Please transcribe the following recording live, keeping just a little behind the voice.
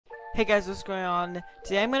Hey guys, what's going on?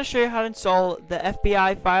 Today I'm going to show you how to install the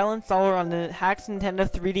FBI file installer on the Hacks Nintendo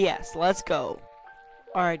 3DS. Let's go!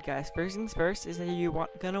 Alright guys, first things first is that you're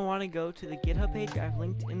going to want to go to the GitHub page I've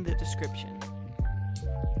linked in the description.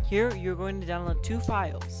 Here you're going to download two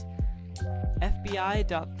files,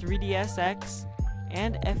 fbi.3dsx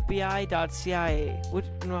and fbi.cia, which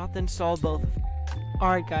will have to install both.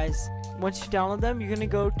 Alright guys, once you download them, you're going to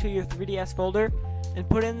go to your 3DS folder and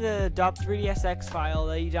put in the .3dsx file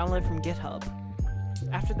that you downloaded from GitHub.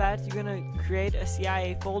 After that, you're gonna create a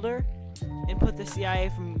CIA folder and put the CIA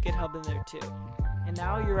from GitHub in there too. And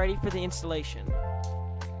now you're ready for the installation.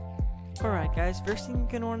 Alright guys, first thing you're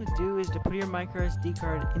gonna want to do is to put your microSD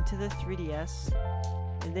card into the 3DS,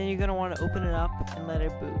 and then you're gonna want to open it up and let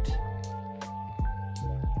it boot.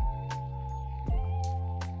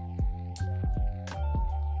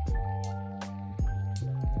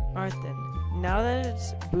 Alright then. Now that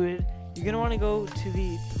it's booted, you're going to want to go to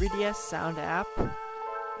the 3DS Sound app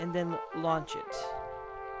and then launch it.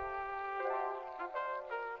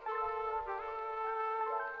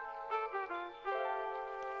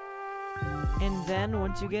 And then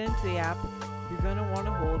once you get into the app, you're going to want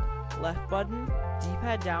to hold left button,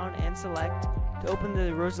 D-pad down, and select to open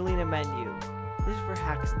the Rosalina menu. This is for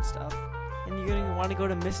hacks and stuff. And you're going to want to go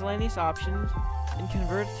to miscellaneous options and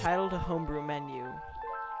convert title to homebrew menu.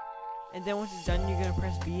 And then once it's done, you're going to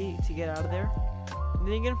press B to get out of there. And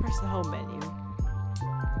then you're going to press the home menu.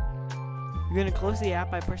 You're going to close the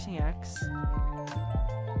app by pressing X.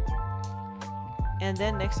 And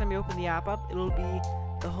then next time you open the app up, it'll be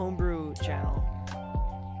the homebrew channel.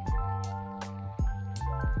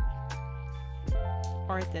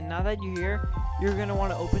 Alright then, now that you're here, you're going to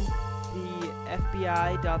want to open the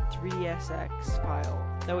fbi.3dsx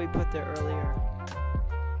file that we put there earlier.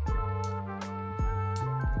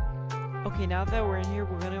 Okay, now that we're in here,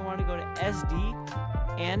 we're going to want to go to SD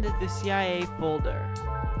and the CIA folder.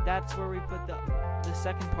 That's where we put the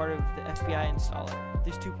second part of the FBI installer.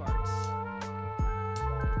 There's two parts.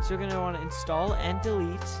 So we're going to want to install and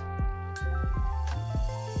delete.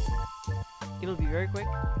 It'll be very quick.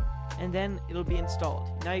 And then it'll be installed.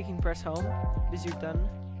 Now you can press home because you're done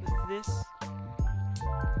with this.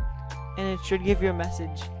 And it should give you a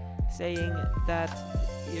message saying that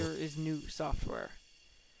here is new software.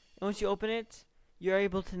 And once you open it, you're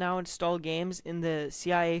able to now install games in the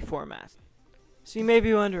CIA format. So you may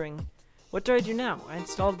be wondering, what do I do now? I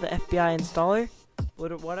installed the FBI installer. What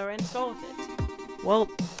do I install with it? Well,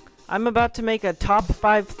 I'm about to make a top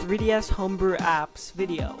 5 3DS homebrew apps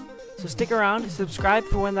video. So stick around, subscribe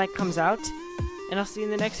for when that comes out, and I'll see you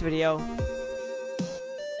in the next video.